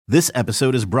This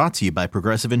episode is brought to you by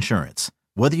Progressive Insurance.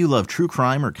 Whether you love true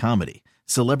crime or comedy,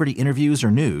 celebrity interviews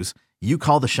or news, you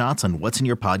call the shots on what's in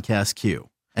your podcast queue.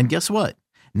 And guess what?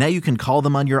 Now you can call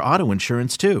them on your auto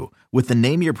insurance too with the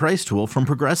Name Your Price tool from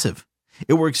Progressive.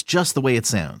 It works just the way it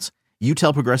sounds. You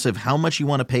tell Progressive how much you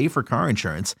want to pay for car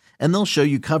insurance, and they'll show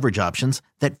you coverage options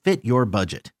that fit your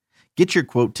budget. Get your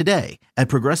quote today at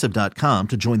Progressive.com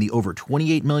to join the over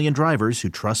 28 million drivers who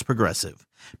trust Progressive.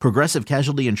 Progressive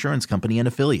Casualty Insurance Company and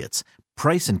Affiliates.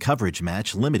 Price and coverage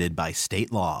match limited by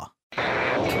state law.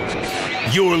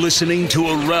 You're listening to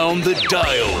Around the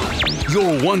Dial,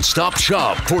 your one-stop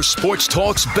shop for sports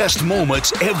talk's best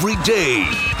moments every day.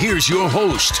 Here's your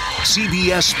host,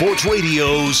 CBS Sports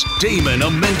Radio's Damon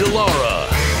Amendolara.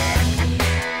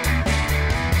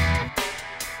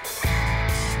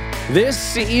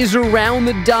 This is Around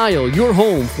the Dial, your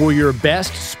home for your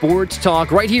best sports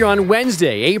talk right here on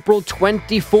Wednesday, April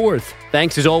 24th.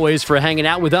 Thanks as always for hanging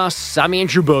out with us. I'm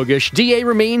Andrew Bogusch. DA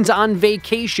remains on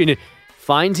vacation.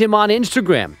 Find him on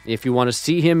Instagram if you want to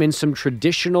see him in some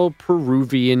traditional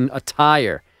Peruvian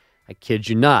attire. I kid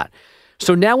you not.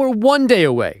 So now we're one day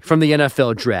away from the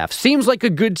NFL draft. Seems like a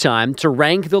good time to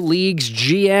rank the league's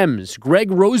GMs.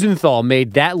 Greg Rosenthal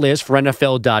made that list for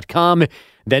NFL.com,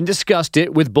 then discussed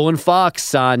it with Bull and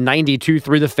Fox on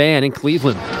 92.3 The Fan in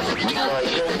Cleveland.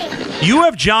 You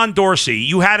have John Dorsey.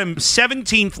 You had him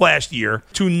 17th last year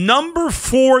to number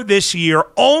 4 this year,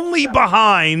 only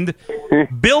behind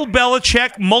Bill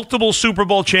Belichick, multiple Super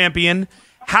Bowl champion,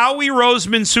 Howie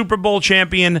Roseman, Super Bowl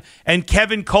champion, and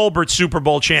Kevin Colbert, Super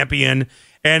Bowl champion.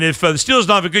 And if the Steelers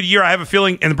don't have a good year, I have a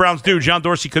feeling, and the Browns do, John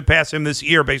Dorsey could pass him this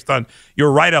year based on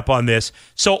your write-up on this.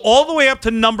 So all the way up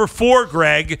to number 4,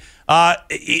 Greg,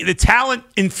 the talent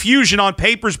infusion on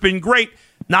paper has been great.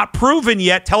 Not proven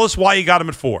yet. Tell us why you got him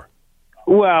at 4.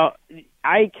 Well,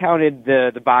 I counted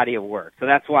the body of work. So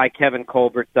that's why Kevin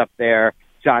Colbert's up there,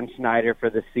 John Schneider for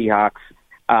the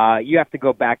Seahawks. You have to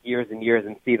go back years and years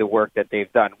and see the work that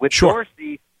they've done. With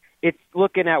Dorsey, it's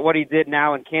looking at what he did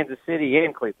now in Kansas City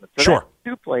and Cleveland. So that's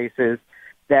two places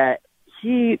that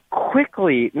he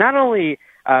quickly, not only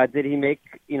did he make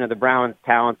the Browns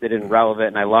talented and relevant,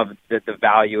 and I love the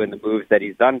value and the moves that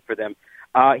he's done for them,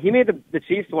 he made the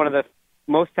Chiefs one of the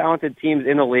most talented teams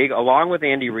in the league, along with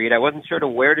Andy Reid. I wasn't sure to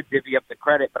where to divvy up the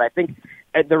credit, but I think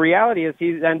the reality is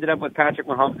he's ended up with Patrick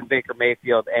Mahomes and Baker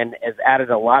Mayfield and has added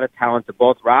a lot of talent to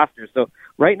both rosters. So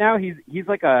right now he's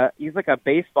like a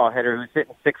baseball hitter who's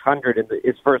hitting 600 in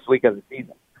his first week of the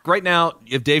season. Right now,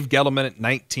 you have Dave Gettleman at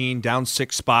 19, down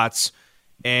 6 spots,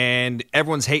 and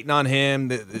everyone's hating on him.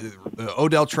 The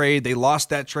Odell trade, they lost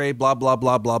that trade, blah, blah,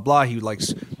 blah, blah, blah. He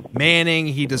likes Manning.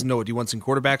 He doesn't know what he wants in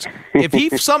quarterbacks. If he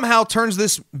somehow turns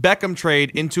this Beckham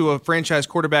trade into a franchise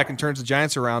quarterback and turns the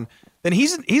Giants around, then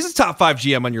he's a top 5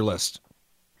 GM on your list.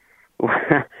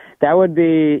 That would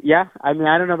be, yeah. I mean,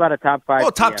 I don't know about a top 5. Oh,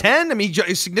 top GM. 10? I mean,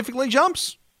 he significantly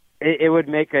jumps. It would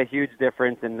make a huge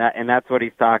difference, and that's what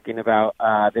he's talking about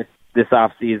this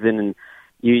offseason. And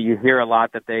you hear a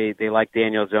lot that they like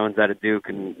Daniel Jones out of Duke,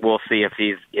 and we'll see if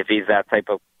he's that type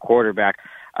of quarterback.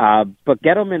 But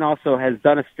Gettleman also has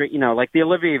done a straight, like the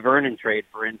Olivier Vernon trade,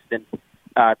 for instance,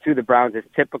 to the Browns is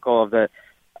typical of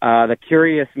the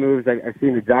curious moves I've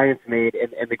seen the Giants made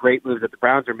and the great moves that the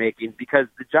Browns are making, because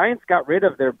the Giants got rid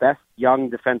of their best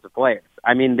young defensive players.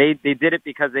 I mean, they did it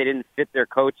because they didn't fit their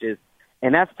coaches,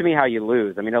 and that's to me how you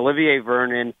lose. I mean, Olivier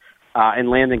Vernon and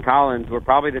Landon Collins were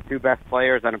probably the 2 best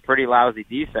players on a pretty lousy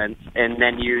defense, and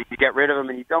then you get rid of them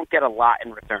and you don't get a lot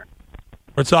in return.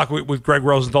 We're talking with Greg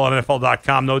Rosenthal on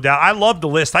NFL.com, no doubt. I love the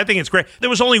list. I think it's great. There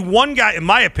was only one guy, in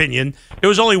my opinion,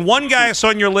 I saw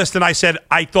on your list, and I said,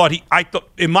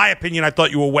 in my opinion, I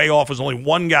thought you were way off. It was only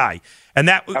one guy, and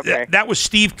that was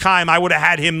Steve Keim. I would have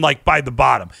had him like by the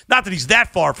bottom. Not that he's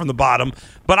that far from the bottom,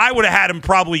 but I would have had him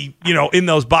probably, in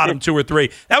those bottom 2 or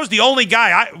 3. That was the only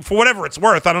guy, for whatever it's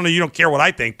worth. I don't know, you don't care what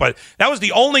I think, but that was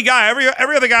the only guy.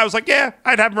 Every other guy was like, yeah,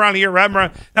 I'd have him around here.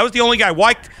 That was the only guy.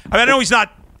 Why? I know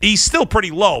he's still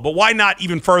pretty low, but why not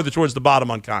even further towards the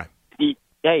bottom on Keim? Hey,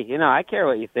 I care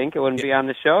what you think. It wouldn't be on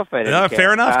the show if I didn't care.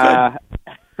 Fair enough.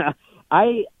 Good.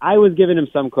 I was giving him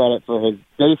some credit for his.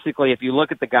 Basically, if you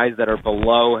look at the guys that are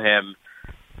below him,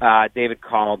 David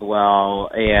Caldwell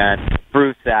and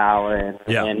Bruce Allen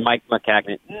and Mike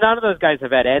McCagnon, none of those guys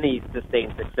have had any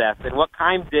sustained success. And what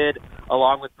Keim did,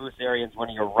 along with Bruce Arians when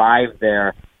he arrived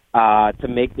there, to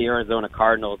make the Arizona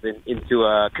Cardinals into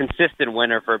a consistent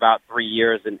winner for about 3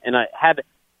 years, and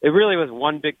it really was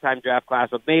one big-time draft class,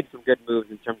 but made some good moves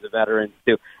in terms of veterans,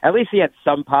 too. At least he had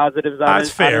some positives on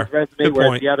his resume,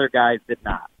 whereas the other guys did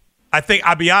not.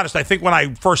 I'll be honest, I think when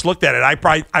I first looked at it, I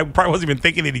probably wasn't even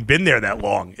thinking that he'd been there that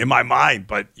long in my mind,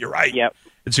 but you're right. Yep.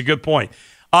 It's a good point.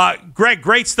 Greg,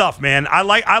 great stuff, man.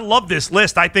 I love this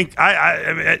list. I think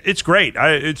it's great.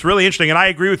 It's really interesting, and I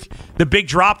agree with the big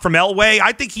drop from Elway.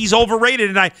 I think he's overrated,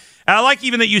 and I like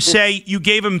even that you say you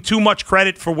gave him too much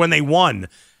credit for when they won,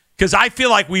 because I feel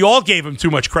like we all gave him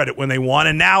too much credit when they won,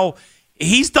 and now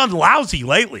he's done lousy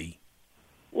lately.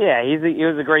 Yeah, he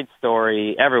was a great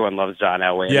story. Everyone loves John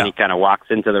Elway. Yeah. And he kind of walks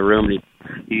into the room.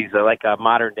 He's like a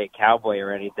modern-day cowboy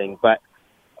or anything. But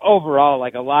overall,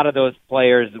 like, a lot of those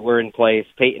players were in place.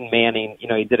 Peyton Manning,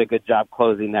 he did a good job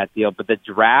closing that deal. But the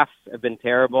drafts have been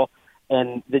terrible.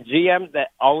 And the GMs that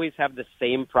always have the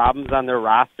same problems on their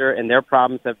roster, and their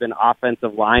problems have been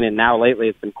offensive line, and now lately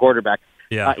it's been quarterback.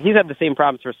 Yeah. He's had the same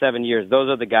problems for 7 years. Those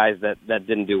are the guys that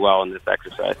didn't do well in this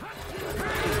exercise.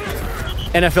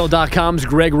 NFL.com's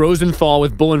Greg Rosenthal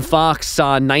with Bull and Fox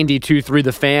on 92.3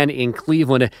 The Fan in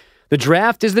Cleveland. The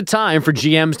draft is the time for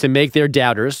GMs to make their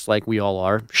doubters, like we all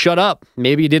are, shut up.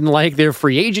 Maybe you didn't like their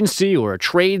free agency or a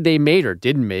trade they made or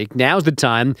didn't make. Now's the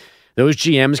time those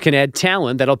GMs can add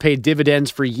talent that'll pay dividends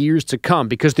for years to come,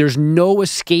 because there's no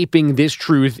escaping this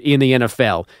truth in the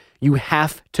NFL. You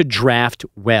have to draft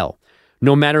well.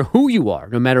 No matter who you are,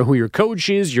 no matter who your coach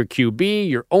is, your QB,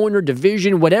 your owner,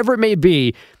 division, whatever it may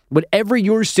be, whatever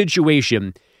your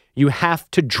situation, you have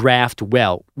to draft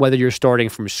well. Whether you're starting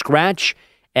from scratch,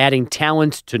 adding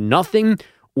talent to nothing,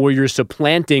 or you're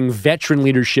supplanting veteran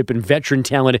leadership and veteran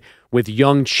talent with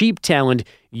young, cheap talent,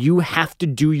 you have to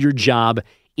do your job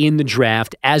in the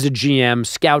draft as a GM,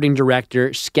 scouting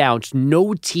director, scouts.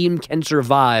 No team can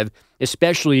survive,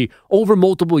 especially over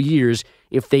multiple years,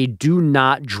 if they do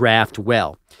not draft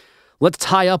well. Let's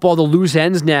tie up all the loose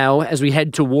ends now as we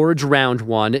head towards round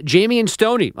one. Jamie and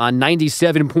Stoney on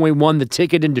 97.1 The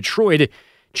Ticket in Detroit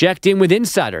checked in with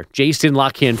insider Jason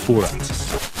LaCanfora.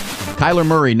 Kyler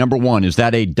Murray, number one, is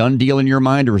that a done deal in your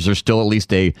mind, or is there still at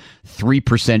least a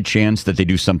 3% chance that they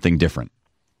do something different?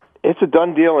 It's a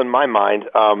done deal in my mind.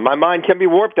 My mind can be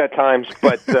warped at times,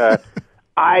 but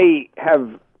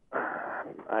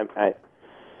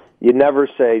you never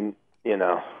say,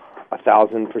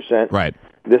 1,000%. Right.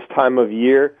 This time of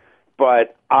year,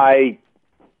 but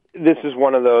this is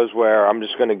one of those where I'm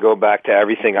just going to go back to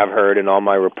everything I've heard in all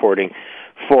my reporting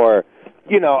for,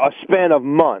 a span of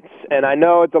months. And I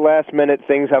know at the last minute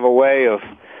things have a way of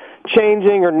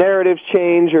changing, or narratives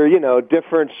change, or,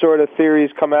 different sort of theories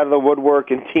come out of the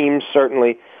woodwork, and teams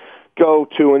certainly go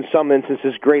to, in some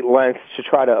instances, great lengths to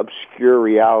try to obscure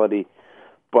reality.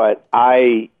 But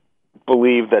I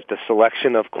believe that the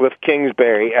selection of Cliff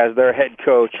Kingsbury as their head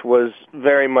coach was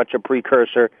very much a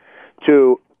precursor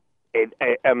to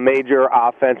a major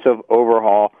offensive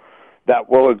overhaul that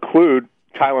will include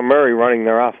Kyler Murray running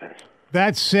their offense.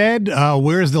 That said,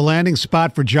 where's the landing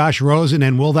spot for Josh Rosen,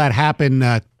 and will that happen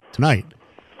tonight?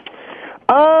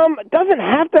 It doesn't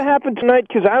have to happen tonight,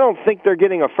 because I don't think they're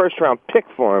getting a first-round pick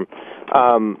for him.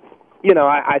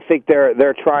 I think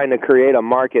they're trying to create a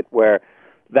market where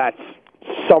that's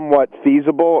somewhat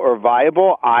feasible or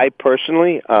viable. I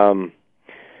personally, I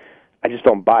just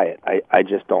don't buy it. I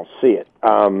just don't see it.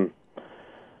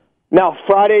 Now,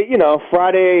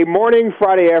 Friday morning,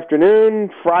 Friday afternoon,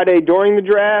 Friday during the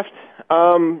draft,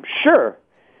 sure.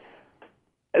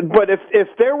 But if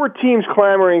there were teams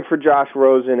clamoring for Josh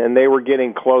Rosen and they were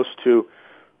getting close to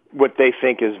what they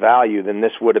think is value, then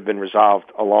this would have been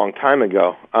resolved a long time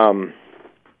ago.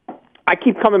 I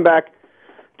keep coming back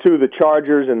to the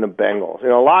Chargers and the Bengals. A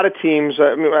lot of teams,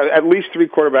 at least 3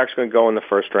 quarterbacks going to go in the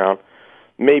first round,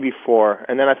 maybe 4.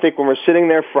 And then I think when we're sitting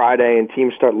there Friday and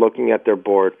teams start looking at their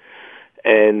board,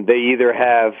 and they either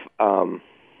have,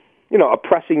 a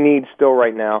pressing need still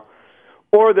right now,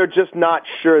 or they're just not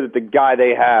sure that the guy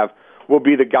they have will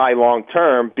be the guy long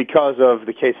term because of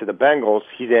the case of the Bengals.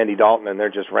 He's Andy Dalton, and they're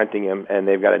just renting him, and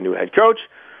they've got a new head coach.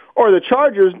 Or the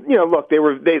Chargers, look,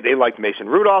 they liked Mason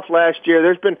Rudolph last year.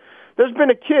 There's been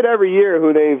a kid every year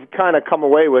who they've kind of come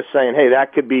away with saying, hey,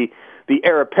 that could be the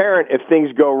heir apparent if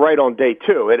things go right on day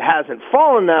 2. It hasn't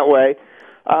fallen that way,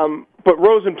 but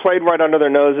Rosen played right under their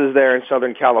noses there in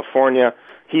Southern California.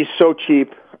 He's so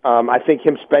cheap. I think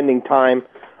him spending time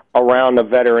around a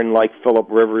veteran like Phillip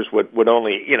Rivers would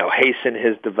only, hasten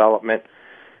his development.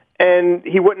 And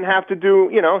he wouldn't have to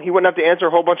he wouldn't have to answer a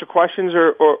whole bunch of questions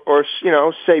or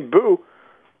say boo,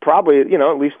 probably,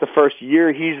 at least the first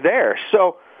year he's there.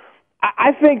 So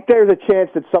I think there's a chance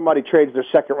that somebody trades their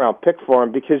second-round pick for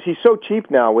him, because he's so cheap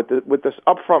now with this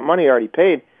upfront money already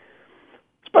paid,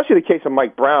 especially the case of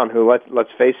Mike Brown, who,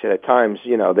 let's face it, at times,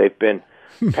 they've been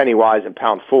penny wise and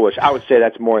pound foolish. I would say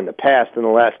that's more in the past than the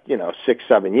last,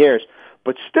 6-7 years.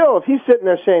 But still, if he's sitting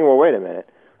there saying, well, wait a minute,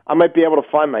 I might be able to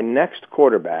find my next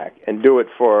quarterback and do it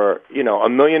for,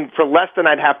 $1 million, for less than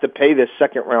I'd have to pay this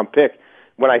second-round pick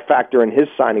when I factor in his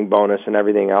signing bonus and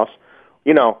everything else.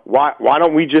 Why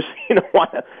don't we just,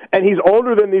 and he's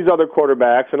older than these other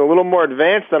quarterbacks and a little more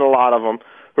advanced than a lot of them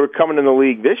who are coming in the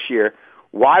league this year.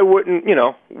 Why wouldn't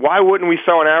we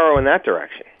throw an arrow in that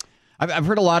direction? I've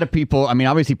heard a lot of people. I mean,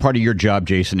 obviously, part of your job,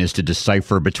 Jason, is to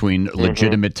decipher between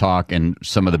legitimate talk and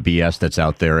some of the BS that's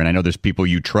out there. And I know there's people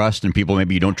you trust and people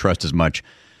maybe you don't trust as much.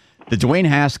 The Dwayne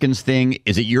Haskins thing,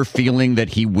 is it your feeling that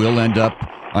he will end up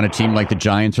on a team like the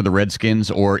Giants or the Redskins,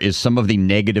 or is some of the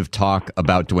negative talk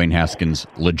about Dwayne Haskins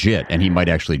legit and he might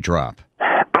actually drop?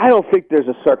 I don't think there's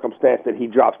a circumstance that he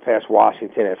drops past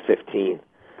Washington at 15.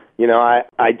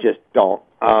 I just don't.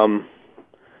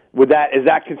 Is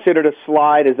that considered a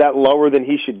slide? Is that lower than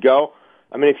he should go?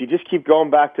 I mean, if you just keep going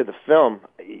back to the film,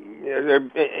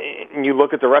 and you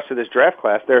look at the rest of this draft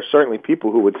class, there are certainly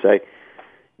people who would say,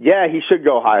 yeah, he should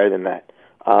go higher than that.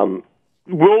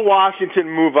 Will Washington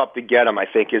move up to get him, I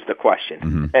think, is the question.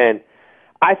 Mm-hmm. And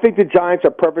I think the Giants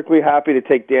are perfectly happy to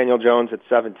take Daniel Jones at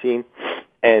 17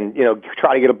 and,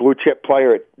 try to get a blue-chip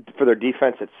player for their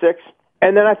defense at 6.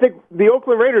 And then I think the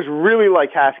Oakland Raiders really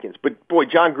like Haskins. But, boy,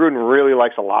 John Gruden really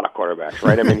likes a lot of quarterbacks,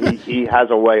 right? I mean, he has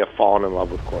a way of falling in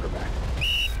love with quarterbacks.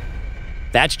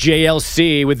 That's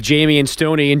JLC with Jamie and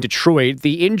Stoney in Detroit.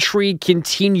 The intrigue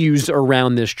continues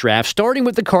around this draft, starting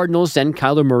with the Cardinals and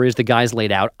Kyler Murray as the guys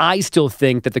laid out. I still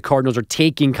think that the Cardinals are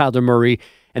taking Kyler Murray,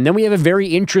 and then we have a very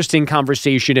interesting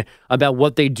conversation about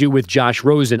what they do with Josh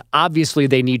Rosen. Obviously,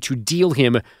 they need to deal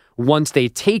him once they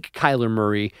take Kyler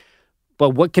Murray, but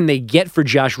what can they get for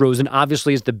Josh Rosen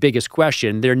obviously is the biggest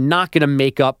question. They're not going to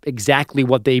make up exactly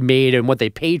what they made and what they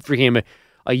paid for him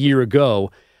a year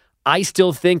ago. I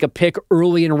still think a pick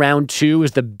early in round 2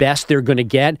 is the best they're going to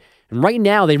get. And right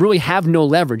now, they really have no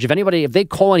leverage. If they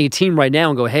call any team right now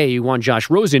and go, hey, you want Josh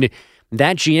Rosen,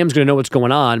 that GM's going to know what's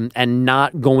going on and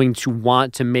not going to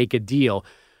want to make a deal.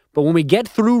 But when we get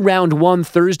through round 1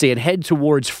 Thursday and head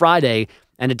towards Friday,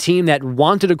 and a team that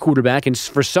wanted a quarterback and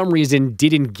for some reason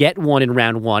didn't get one in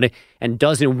round 1 and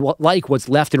doesn't like what's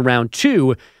left in round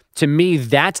 2, to me,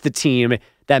 that's the team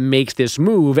that makes this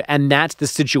move, and that's the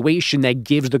situation that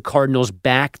gives the Cardinals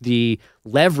back the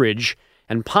leverage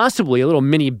and possibly a little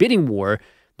mini bidding war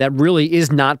that really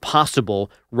is not possible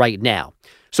right now.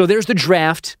 So there's the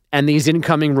draft and these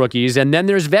incoming rookies, and then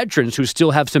there's veterans who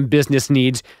still have some business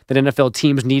needs that NFL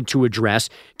teams need to address.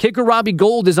 Kicker Robbie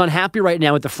Gould is unhappy right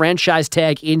now with the franchise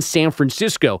tag in San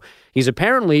Francisco. He's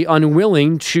apparently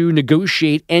unwilling to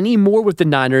negotiate any more with the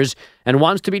Niners and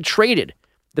wants to be traded.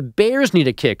 The Bears need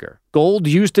a kicker. Gould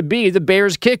used to be the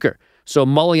Bears kicker. So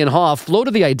Mully and Haw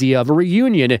floated the idea of a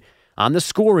reunion on the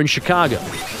Score in Chicago.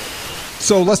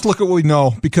 So let's look at what we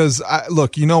know, because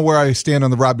where I stand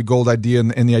on the Robbie Gould idea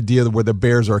and the idea where the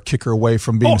Bears are a kicker away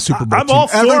from being a Super Bowl I'm team. all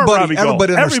for Robbie Gould.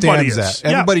 Everybody understands that.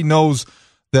 Yeah. Everybody knows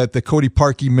that the Cody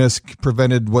Parkey miss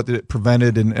prevented what it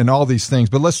prevented and all these things.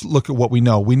 But let's look at what we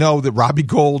know. We know that Robbie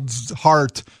Gould's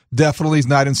heart definitely is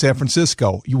not in San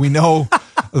Francisco. We know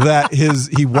that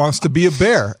he wants to be a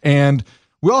Bear. And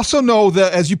we also know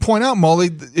that, as you point out,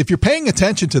 Molly, if you're paying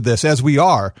attention to this, as we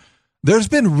are, there's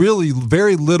been really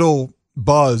very little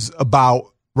buzz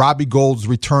about Robbie Gould's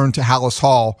return to Halas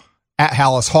Hall at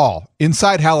Halas Hall.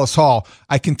 Inside Halas Hall,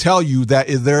 I can tell you that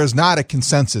there is not a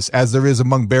consensus, as there is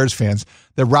among Bears fans,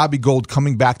 that Robbie Gould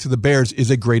coming back to the Bears is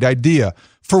a great idea.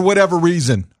 For whatever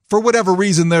reason,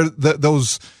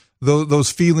 those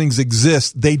feelings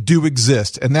exist. They do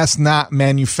exist, and that's not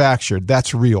manufactured.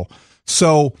 That's real.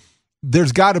 So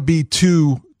there's got to be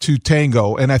two to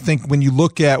tango, and I think when you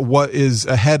look at what is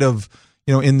ahead of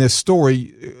in this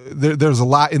story, there's a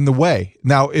lot in the way.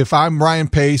 Now, if I'm Ryan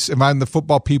Pace, if I'm the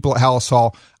football people at Halas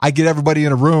Hall, I get everybody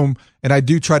in a room and I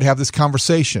do try to have this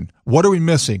conversation. What are we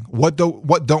missing? What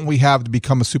don't we have to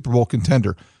become a Super Bowl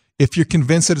contender? If you're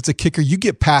convinced that it's a kicker, you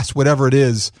get past whatever it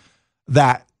is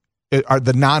that are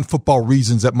the non-football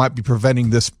reasons that might be preventing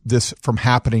this from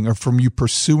happening or from you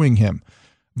pursuing him.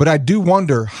 But I do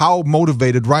wonder how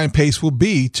motivated Ryan Pace will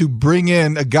be to bring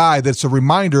in a guy that's a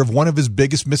reminder of one of his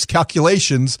biggest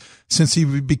miscalculations since he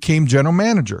became general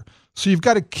manager. So you've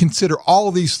got to consider all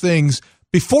of these things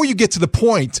before you get to the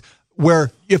point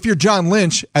where, if you're John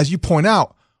Lynch, as you point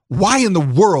out, why in the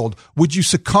world would you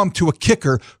succumb to a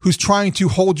kicker who's trying to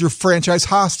hold your franchise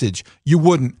hostage? You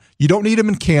wouldn't. You don't need him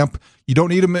in camp. You don't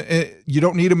need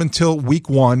him until week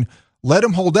 1. Let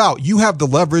him hold out. You have the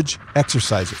leverage.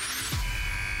 Exercise it.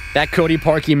 That Cody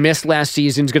Parkey miss last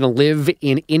season is going to live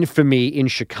in infamy in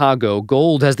Chicago.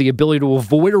 Gould has the ability to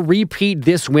avoid a repeat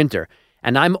this winter,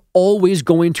 and I'm always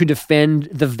going to defend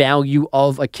the value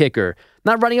of a kicker.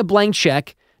 Not writing a blank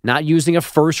check, not using a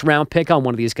first-round pick on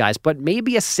one of these guys, but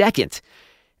maybe a second.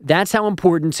 That's how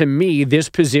important to me this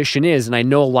position is, and I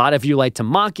know a lot of you like to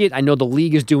mock it. I know the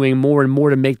league is doing more and more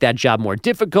to make that job more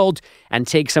difficult and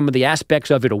take some of the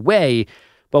aspects of it away,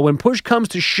 but when push comes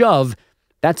to shove,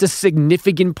 that's a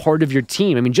significant part of your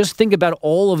team. I mean, just think about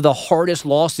all of the hardest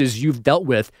losses you've dealt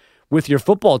with your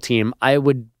football team. I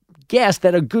would guess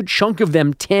that a good chunk of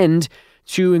them tend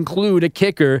to include a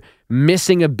kicker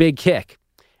missing a big kick.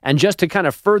 And just to kind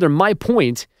of further my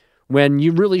point, when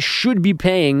you really should be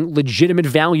paying legitimate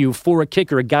value for a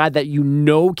kicker, a guy that you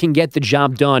know can get the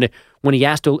job done when he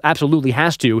absolutely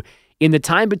has to, in the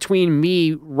time between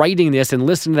me writing this and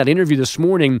listening to that interview this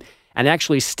morning and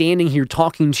actually standing here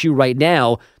talking to you right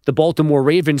now, the Baltimore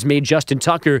Ravens made Justin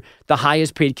Tucker the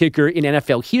highest paid kicker in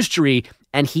NFL history,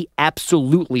 and he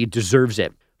absolutely deserves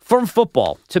it. From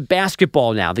football to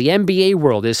basketball now, the NBA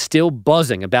world is still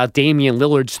buzzing about Damian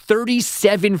Lillard's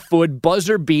 37-foot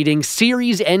buzzer-beating,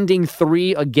 series-ending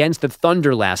three against the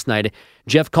Thunder last night.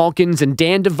 Jeff Calkins and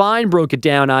Dan Devine broke it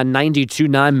down on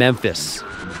 92.9 Memphis.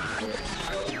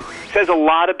 Says a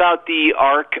lot about the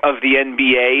arc of the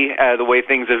NBA, the way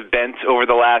things have bent over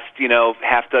the last,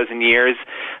 half dozen years,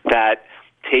 that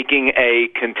taking a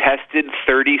contested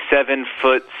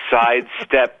 37-foot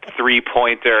sidestep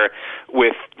three-pointer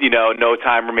with, no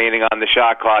time remaining on the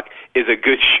shot clock is a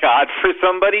good shot for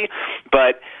somebody.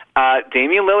 But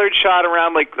Damian Lillard shot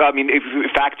around,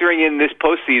 factoring in this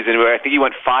postseason, where I think he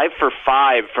went 5 for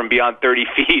 5 from beyond 30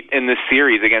 feet in this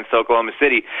series against Oklahoma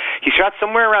City. He shot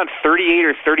somewhere around 38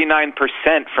 or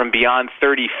 39% from beyond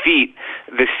 30 feet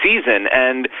this season.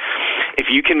 And if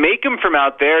you can make him from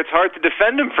out there, it's hard to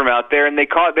defend him from out there, and they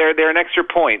caught they're an extra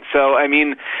point. So, I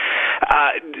mean,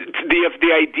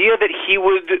 the idea that he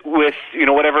would, with,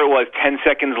 whatever it was, 10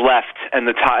 seconds left and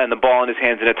the ball in his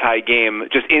hands in a tie game,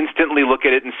 just instantly look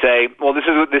at it and say, well, this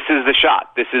is the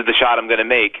shot. This is the shot I'm going to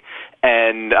make,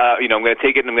 and I'm going to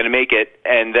take it and I'm going to make it,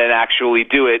 and then actually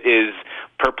do it is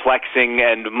perplexing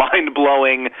and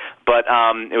mind-blowing, but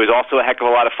it was also a heck of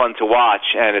a lot of fun to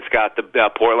watch, and it's got the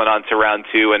Portland on to round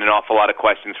two and an awful lot of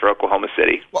questions for Oklahoma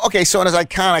City. Well, okay, so it was an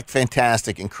iconic,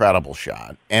 fantastic, incredible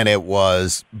shot, and it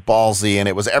was ballsy, and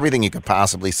it was everything you could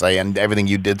possibly say, and everything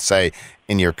you did say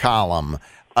in your column.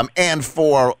 And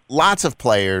for lots of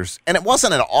players, and it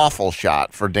wasn't an awful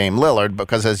shot for Dame Lillard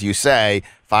because, as you say,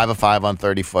 5 of 5 on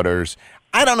 30-footers.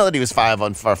 I don't know that he was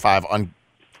 5 for 5 on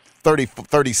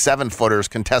 37-footers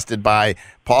contested by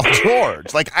Paul George.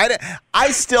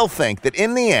 I still think that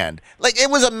in the end,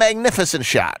 it was a magnificent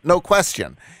shot, no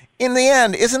question. In the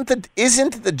end, isn't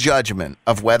the judgment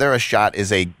of whether a shot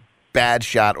is a bad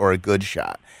shot or a good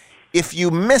shot, if you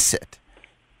miss it,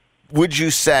 would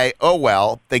you say, oh,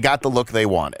 well, they got the look they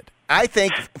wanted? I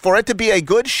think for it to be a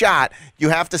good shot, you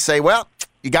have to say, well,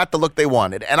 you got the look they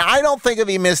wanted. And I don't think if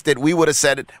he missed it, we would have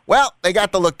said it, well, they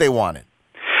got the look they wanted.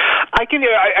 I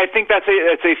think that's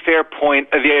a fair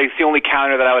point. The only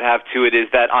counter that I would have to it is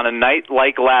that on a night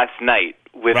like last night,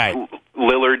 with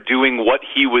Lillard doing what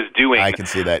he was doing, I can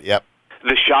see that, yep.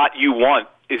 The shot you want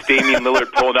is Damian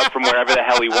Lillard pulling up from wherever the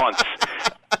hell he wants.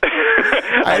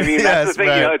 I mean, that's the thing.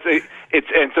 Right.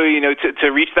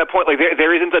 To reach that point,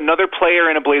 there isn't another player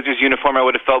in a Blazers uniform I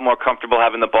would have felt more comfortable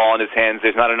having the ball in his hands.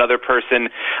 There's not another person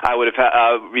I would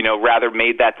have rather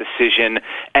made that decision,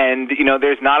 and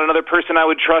there's not another person I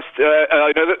would trust.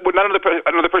 Not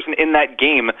another person in that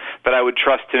game that I would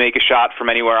trust to make a shot from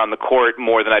anywhere on the court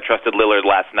more than I trusted Lillard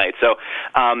last night. So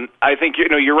I think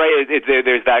you're right.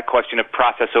 There's that question of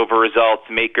process over results,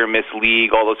 make or miss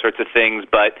league, all those sorts of things,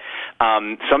 but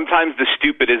sometimes the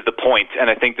stupid is the point, and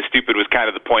I think the stupid was kind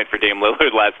of the point for Dame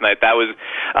Lillard last night. That was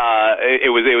it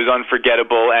was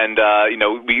unforgettable, and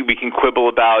we can quibble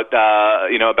about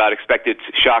expected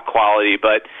shot quality,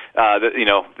 but I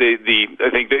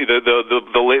think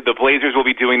the Blazers will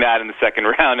be doing that in the second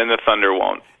round, and the Thunder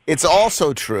won't. It's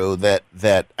also true that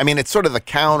it's sort of the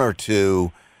counter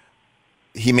to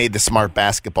he made the smart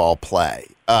basketball play.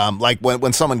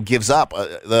 When someone gives up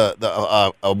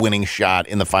a winning shot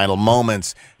in the final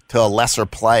moments to a lesser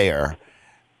player,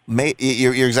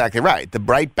 you're exactly right. The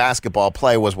right basketball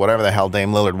play was whatever the hell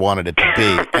Dame Lillard wanted it to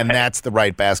be, and that's the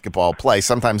right basketball play.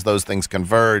 Sometimes those things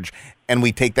converge, and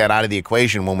we take that out of the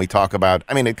equation when we talk about,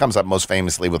 it comes up most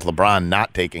famously with LeBron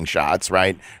not taking shots,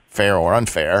 right? Fair or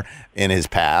unfair in his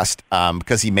past,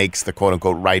 because he makes the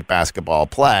quote-unquote right basketball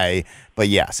play. But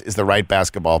yes, is the right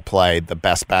basketball play the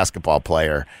best basketball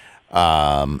player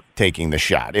taking the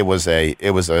shot? It was a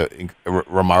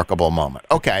remarkable moment.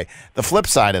 Okay, the flip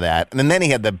side of that, and then he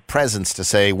had the presence to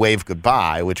say wave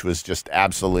goodbye, which was just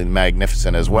absolutely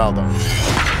magnificent as well, though.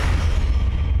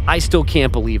 I still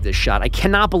can't believe this shot. I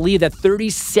cannot believe that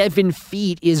 37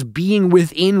 feet is being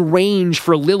within range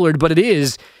for Lillard, but it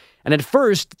is. And at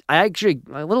first, I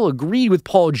a little agreed with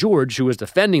Paul George, who was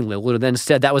defending Lillard, and then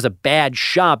said that was a bad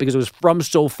shot because it was from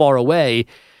so far away.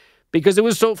 Because it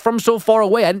was from so far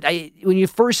away. When you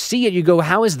first see it, you go,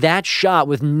 how is that shot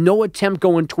with no attempt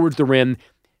going towards the rim,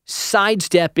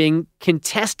 sidestepping,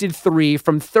 contested three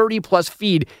from 30-plus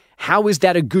feet? How is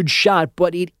that a good shot?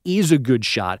 But it is a good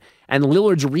shot. And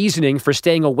Lillard's reasoning for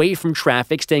staying away from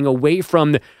traffic, staying away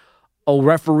from a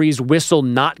referee's whistle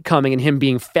not coming and him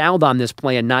being fouled on this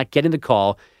play and not getting the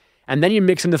call. And then you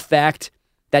mix in the fact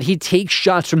that he takes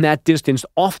shots from that distance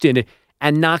often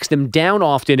and knocks them down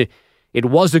often. It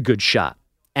was a good shot,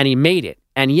 and he made it.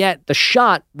 And yet, the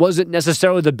shot wasn't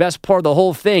necessarily the best part of the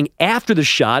whole thing. After the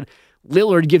shot,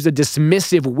 Lillard gives a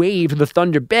dismissive wave to the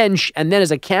Thunder bench, and then as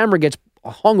a camera gets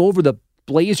hung over the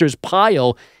Blazers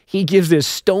pile, he gives this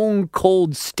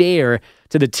stone-cold stare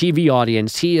to the TV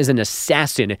audience. He is an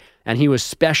assassin, and he was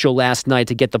special last night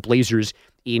to get the Blazers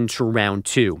into round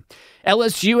 2.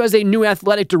 LSU has a new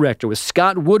athletic director with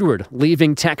Scott Woodward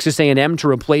leaving Texas A&M to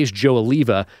replace Joe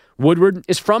Alleva. Woodward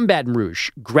is from Baton Rouge,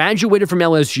 graduated from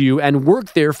LSU, and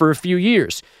worked there for a few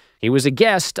years. He was a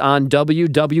guest on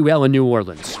WWL in New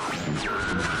Orleans.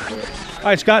 All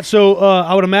right, Scott, so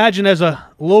I would imagine as a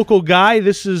local guy,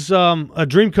 this is a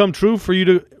dream come true for you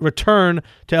to return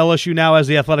to LSU now as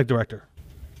the athletic director.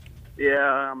 Yeah,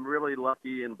 I'm really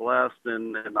lucky and blessed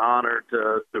and honored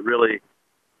to really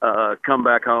come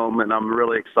back home, and I'm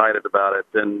really excited about it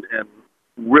and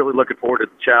really looking forward to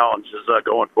the challenges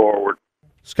going forward.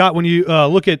 Scott, when you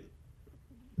look at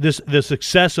the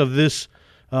success of this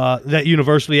that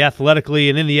university athletically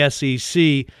and in the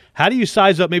SEC, how do you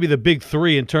size up maybe the big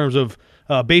three in terms of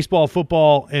baseball,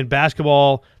 football, and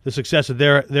basketball, the success that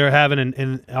they're having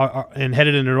and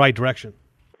headed in the right direction?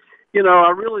 You know,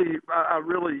 I really,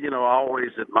 always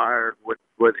admired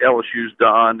what LSU's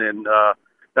done, and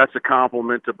that's a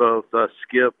compliment to both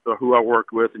Skip, who I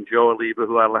worked with, and Joe Alleva,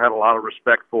 who I had a lot of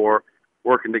respect for,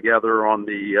 working together on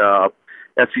the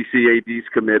SEC AD's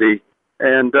committee.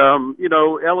 And,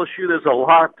 LSU, there's a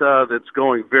lot that's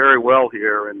going very well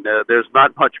here, and there's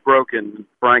not much broken,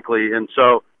 frankly. And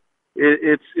so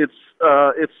it's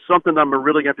something I'm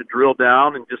really going to have to drill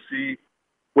down and just see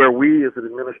where we as an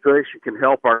administration can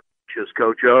help our coaches,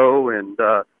 Coach O and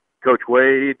Coach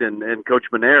Wade and Coach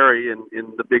Maneri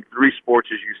in the big three sports,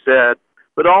 as you said,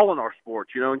 but all in our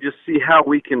sports, and just see how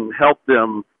we can help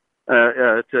them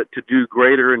to do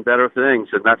greater and better things.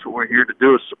 And that's what we're here to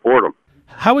do, is support them.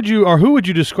 Who would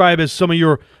you describe as some of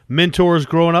your mentors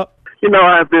growing up?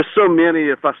 There's so many.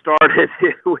 If I started,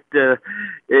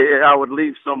 I would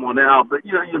leave someone out. But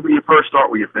you first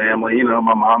start with your family.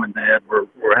 My mom and dad were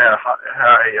had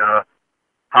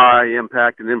high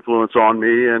impact and influence on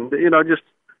me, and just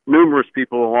numerous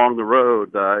people along the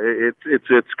road.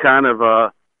 It's kind of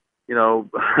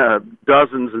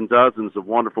dozens and dozens of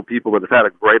wonderful people that have had a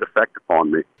great effect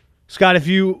upon me. Scott, if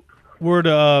you were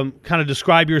to kind of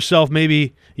describe yourself,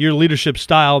 maybe your leadership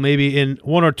style, maybe in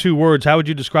one or two words, how would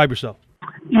you describe yourself?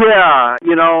 Yeah,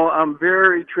 I'm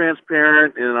very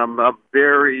transparent, and I'm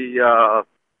very,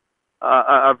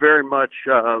 I very much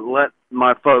let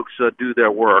my folks do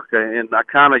their work, and I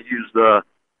kind of use the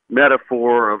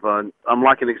metaphor of I'm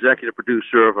like an executive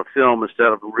producer of a film instead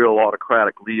of a real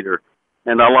autocratic leader,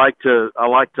 and I like to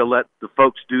let the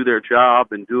folks do their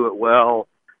job and do it well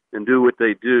and do what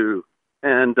they do.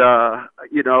 And,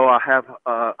 I have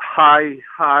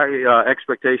high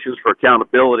expectations for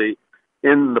accountability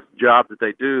in the job that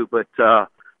they do, but I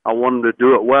want them to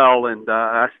do it well, and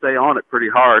I stay on it pretty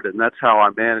hard, and that's how I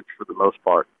manage for the most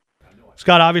part.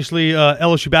 Scott, obviously,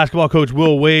 LSU basketball coach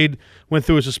Will Wade went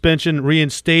through a suspension,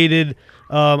 reinstated.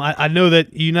 I know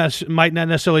that you might not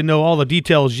necessarily know all the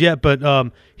details yet,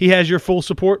 but he has your full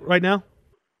support right now?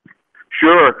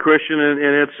 Sure, Christian, and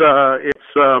it's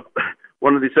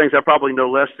one of these things I probably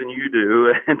know less than you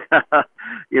do, and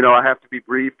I have to be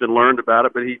briefed and learned about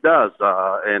it, but he does,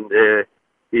 and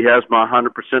he has my 100%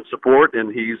 support,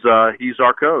 and he's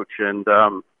our coach, and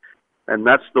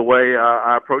that's the way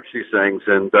I approach these things.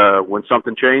 And when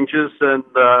something changes, then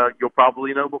you'll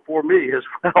probably know before me as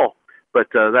well. But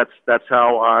that's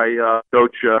how I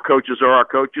coach. Coaches are our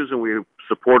coaches, and we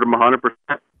support them 100%.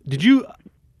 Did you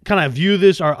kind of view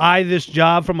this or eye this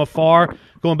job from afar,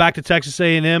 going back to Texas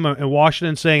A&M and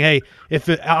Washington, saying, "Hey, if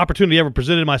the opportunity ever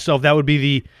presented myself, that would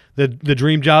be the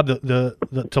dream job to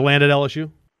land at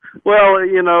LSU"? Well,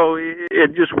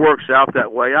 it just works out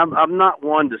that way. I'm not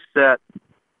one to set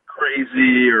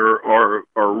crazy or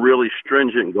really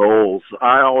stringent goals.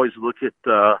 I always look at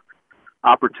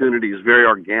opportunities very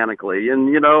organically.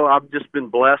 And, you know, I've just been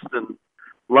blessed and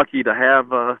lucky to have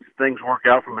things work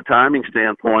out from a timing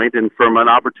standpoint and from an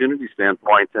opportunity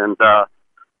standpoint. And,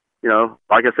 you know,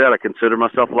 like I said, I consider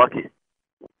myself lucky.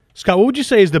 Scott, what would you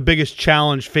say is the biggest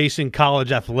challenge facing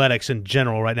college athletics in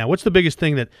general right now? What's the biggest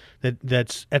thing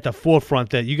that's at the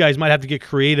forefront that you guys might have to get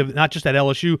creative, not just at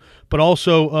LSU, but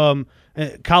also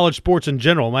college sports in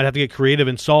general might have to get creative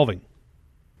in solving?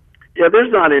 Yeah,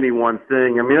 there's not any one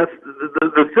thing. I mean, that's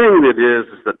the thing that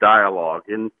is the dialogue.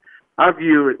 And I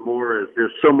view it more as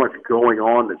there's so much going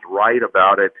on that's right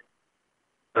about it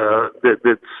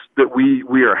that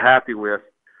we are happy with.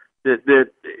 That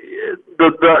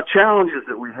the challenges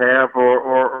that we have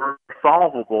are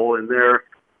solvable, and they're,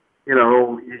 you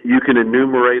know, you can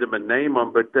enumerate them and name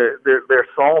them, but they're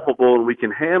solvable and we can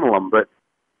handle them. But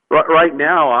right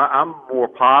now, I'm more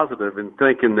positive in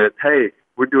thinking that, hey,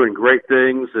 we're doing great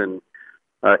things and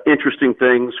interesting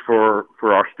things for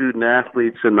our student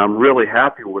athletes, and I'm really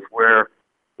happy with where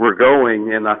we're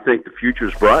going, and I think the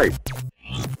future's bright.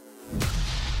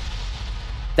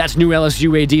 That's new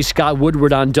LSU AD Scott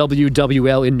Woodward on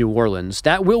WWL in New Orleans.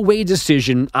 That Will Wade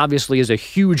decision obviously is a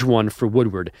huge one for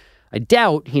Woodward. I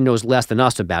doubt he knows less than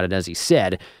us about it, as he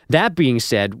said. That being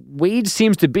said, Wade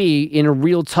seems to be in a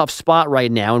real tough spot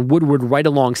right now, and Woodward right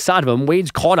alongside of him.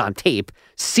 Wade's caught on tape,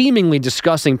 seemingly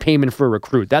discussing payment for a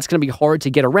recruit. That's going to be hard to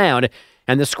get around,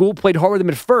 and the school played hard with him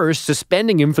at first,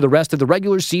 suspending him for the rest of the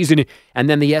regular season and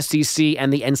then the SEC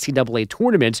and the NCAA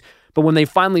tournament. But when they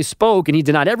finally spoke and he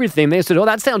denied everything, they said, oh,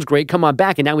 that sounds great, come on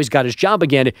back. And now he's got his job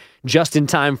again just in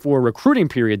time for a recruiting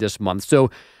period this month. So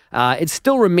it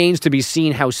still remains to be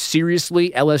seen how seriously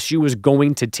LSU is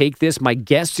going to take this. My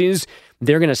guess is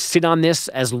they're going to sit on this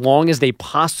as long as they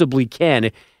possibly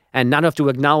can and not have to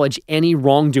acknowledge any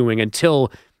wrongdoing until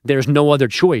there's no other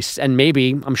choice. And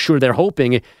maybe, I'm sure they're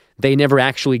hoping, they never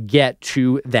actually get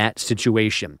to that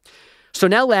situation. So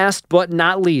now last but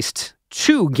not least,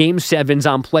 2 Game 7s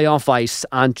on playoff ice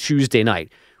on Tuesday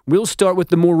night. We'll start with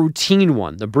the more routine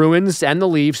one, the Bruins and the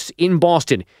Leafs in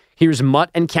Boston. Here's Mutt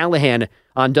and Callahan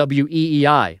on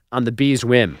WEEI on the Bees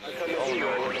win.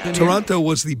 Toronto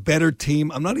was the better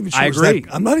team. I'm not even sure. I agree.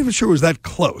 I'm not even sure it was that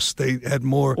close. They had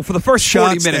more. Well, for the first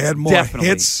shots, 40 minutes, they had more definitely.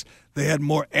 hits. They had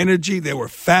more energy. They were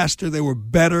faster. They were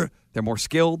better. They're more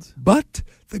skilled. But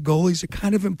the goalies are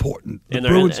kind of important. And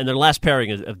their last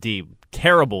pairing of D,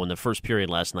 terrible in the first period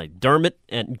last night. Dermott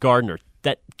and Gardner.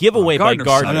 That giveaway by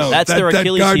Gardner. That's their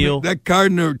Achilles heel. That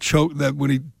Gardner choke. That when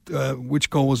he,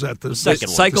 which goal was that? The second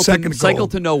one. Cycle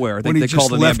to nowhere. I think they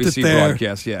called it the NBC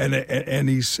broadcast. Yeah, and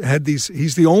he's had these.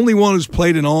 He's the only one who's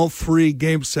played in all 3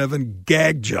 Game 7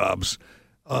 gag jobs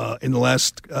in the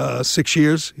last 6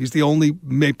 years. He's the only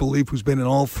Maple Leaf who's been in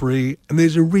all 3, and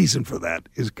there's a reason for that.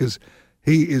 Is because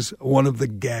he is one of the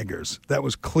gaggers. That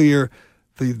was clear.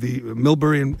 The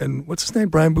Milbury and what's his name?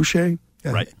 Brian Boucher.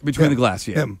 Yeah. Right between the glass.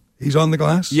 Yeah. Him. He's on the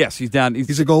glass? Yes, he's down.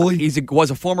 He's a goalie? He was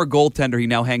a former goaltender. He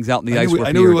now hangs out in the ice.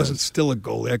 I knew he wasn't still a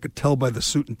goalie. I could tell by the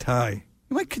suit and tie.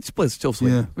 He might still play.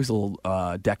 Yeah. He's a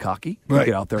little deck hockey. Right.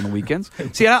 Get out there on the weekends.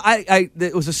 See,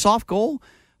 it was a soft goal,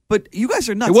 but you guys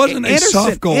are nuts. It wasn't a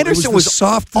soft goal. Anderson it was the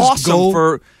softest awesome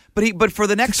goal. But for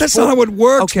the next that's not how it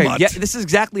works. Okay, Mutt. yeah, this is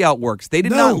exactly how it works. They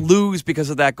did not lose because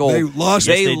of that goal. They lost.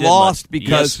 They lost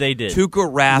because they did.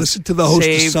 Tuukka Rask Listen to the host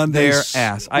saved of Sundays. their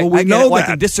ass. Well, we know that. I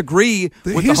can disagree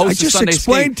with the host I of just Sundays.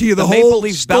 explained to you the Maple whole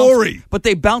Leafs story. but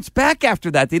they bounced back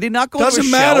after that. They did not go to Doesn't a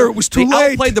matter. shell. It was too they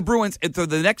late. Outplayed the Bruins for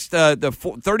the next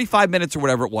 35 minutes or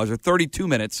whatever it was, or 32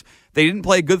 minutes. They didn't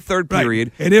play a good third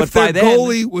period. And if their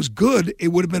goalie was good, it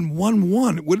would have been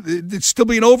 1-1. It'd still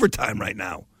be in overtime right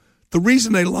now. The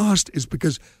reason they lost is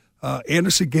because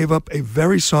Anderson gave up a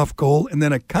very soft goal and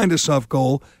then a kind of soft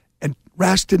goal, and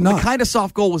Rask did not. The kind of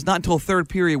soft goal was not until third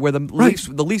period where the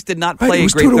Leafs did not play a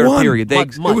great third 2-1. period.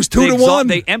 It was 2-1.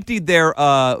 They emptied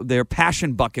their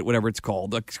passion bucket, whatever it's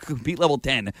called, the compete level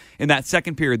 10 in that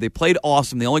second period. They played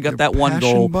awesome. They only got that one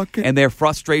goal, bucket? and their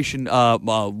frustration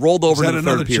rolled over Is that to the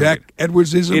another third period. Jack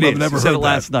Edwardsism? It I've is. never You said heard it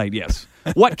last that. night. Yes.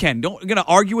 What, Ken? You're going to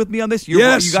argue with me on this?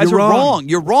 Yes, you guys you're are wrong.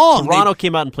 You're wrong. Toronto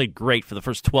came out and played great for the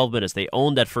first 12 minutes. They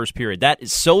owned that first period. That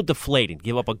is so deflating.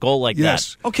 Give up a goal like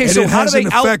Yes. that. Okay, And so it how has do they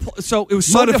an effect. So it was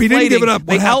so But if he deflating. didn't give it up,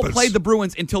 they what happens? outplayed the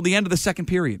Bruins until the end of the second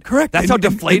period. Correct. That's And- how and-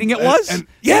 deflating and- it was? and-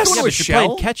 yes. Don't go to a You're shell.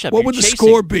 playing catch-up. What You're would the chasing.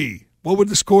 score be? What would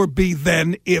the score be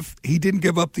then if he didn't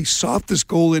give up the softest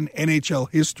goal in NHL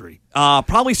history?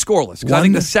 Probably scoreless. Because I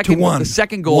think the 1-1.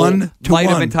 second goal 1-1. might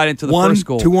have been tied into the first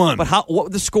goal. 1-1. But what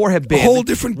would the score have been? A whole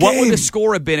different What would game. the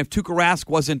score have been if Tuukka Rask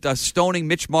wasn't stoning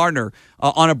Mitch Marner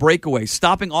on a breakaway,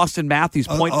 stopping Austin Matthews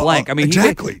point blank? I mean,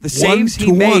 exactly. the saves he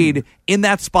 1-1. made in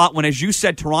that spot when, as you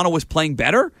said, Toronto was playing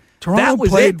better. Toronto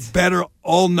played better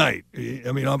all night.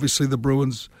 I mean, obviously the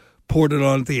Bruins poured it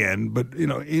on at the end, but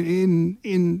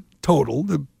in total,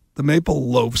 the Maple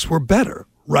Loafs were better,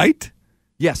 right?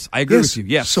 Yes, I agree with you.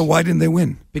 Yes. So why didn't they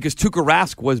win? Because Tuukka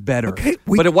Rask was better. Okay,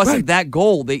 but it wasn't that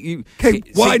goal.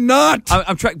 Why not?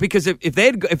 I'm trying because if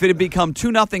it had become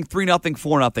 2-0, 3-0,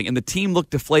 4-0, and the team looked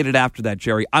deflated after that,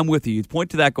 Jerry, I'm with you. You'd point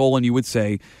to that goal and you would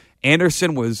say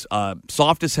Anderson was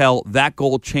soft as hell. That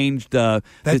goal changed the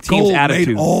team's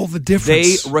attitude. Made all the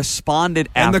difference. They responded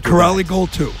and after the Corrali goal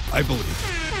too, I believe.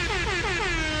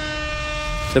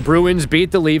 The Bruins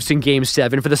beat the Leafs in Game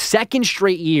 7 for the second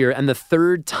straight year and the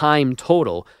third time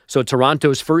total. So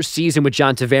Toronto's first season with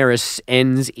John Tavares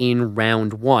ends in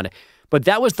round 1. But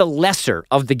that was the lesser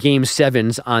of the Game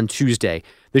 7s on Tuesday.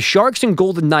 The Sharks and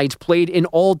Golden Knights played an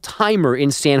all-timer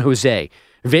in San Jose.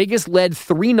 Vegas led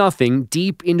 3-0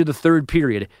 deep into the third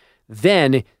period.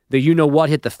 Then the you-know-what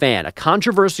hit the fan. A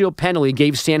controversial penalty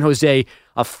gave San Jose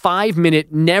a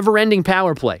 5-minute, never-ending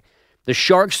power play. The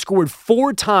Sharks scored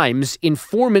 4 times in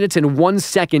 4 minutes and 1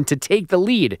 second to take the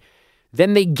lead.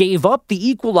 Then they gave up the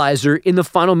equalizer in the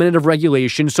final minute of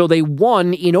regulation, so they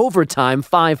won in overtime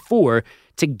 5-4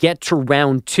 to get to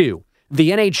round 2. The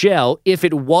NHL, if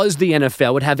it was the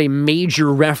NFL, would have a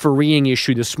major refereeing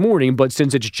issue this morning, but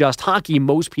since it's just hockey,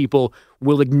 most people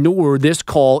will ignore this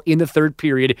call in the third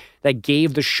period that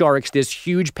gave the Sharks this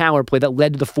huge power play that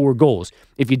led to the 4 goals.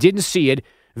 If you didn't see it,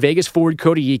 Vegas forward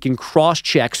Cody Eakin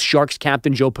cross-checks Sharks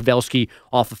captain Joe Pavelski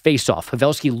off a face-off.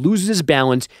 Pavelski loses his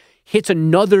balance, hits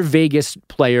another Vegas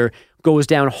player, goes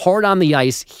down hard on the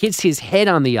ice, hits his head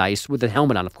on the ice with a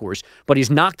helmet on, of course, but he's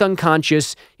knocked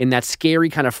unconscious in that scary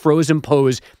kind of frozen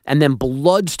pose, and then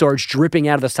blood starts dripping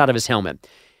out of the side of his helmet.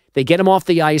 They get him off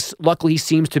the ice. Luckily, he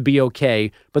seems to be okay,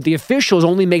 but the officials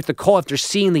only make the call after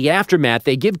seeing the aftermath.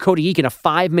 They give Cody Eakin a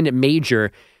 5-minute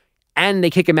major, and they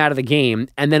kick him out of the game,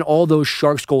 and then all those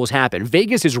Sharks goals happen.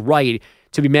 Vegas is right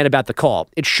to be mad about the call.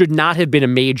 It should not have been a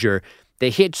major. The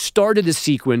hit started the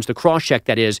sequence, the cross-check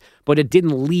that is, but it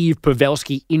didn't leave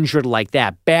Pavelski injured like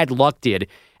that. Bad luck did,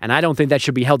 and I don't think that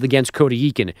should be held against Cody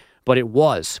Eakin, but it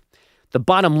was. The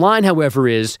bottom line, however,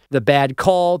 is the bad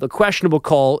call, the questionable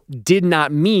call, did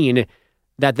not mean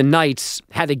that the Knights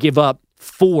had to give up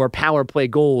 4 power play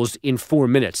goals in 4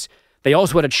 minutes. They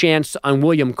also had a chance on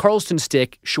William Karlsson's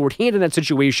stick, shorthanded in that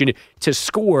situation, to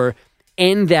score,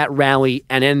 end that rally,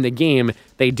 and end the game.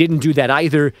 They didn't do that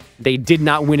either. They did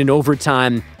not win in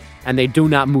overtime, and they do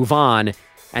not move on.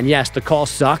 And yes, the call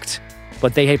sucked,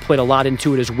 but they had played a lot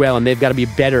into it as well, and they've got to be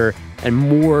better and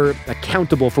more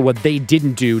accountable for what they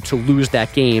didn't do to lose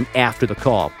that game after the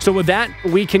call. So with that,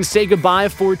 we can say goodbye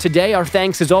for today. Our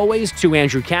thanks, as always, to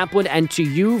Andrew Kaplan and to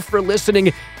you for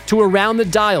listening to Around the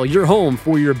Dial, your home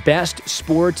for your best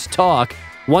sports talk.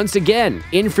 Once again,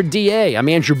 in for DA, I'm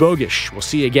Andrew Bogish. We'll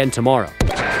see you again tomorrow.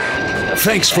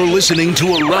 Thanks for listening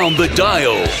to Around the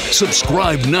Dial.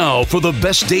 Subscribe now for the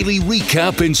best daily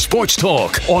recap in sports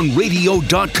talk on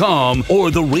radio.com or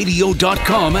the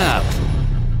radio.com app.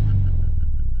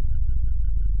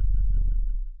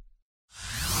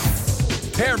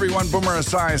 Hey everyone, Boomer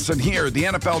Esiason here. The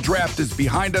NFL draft is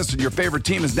behind us and your favorite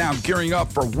team is now gearing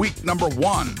up for week number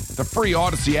 1. The free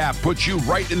Odyssey app puts you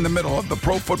right in the middle of the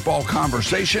pro football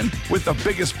conversation with the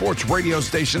biggest sports radio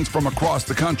stations from across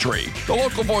the country. The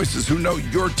local voices who know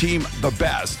your team the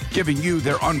best, giving you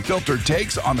their unfiltered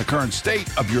takes on the current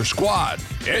state of your squad.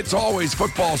 It's always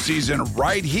football season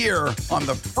right here on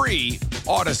the free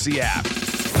Odyssey app.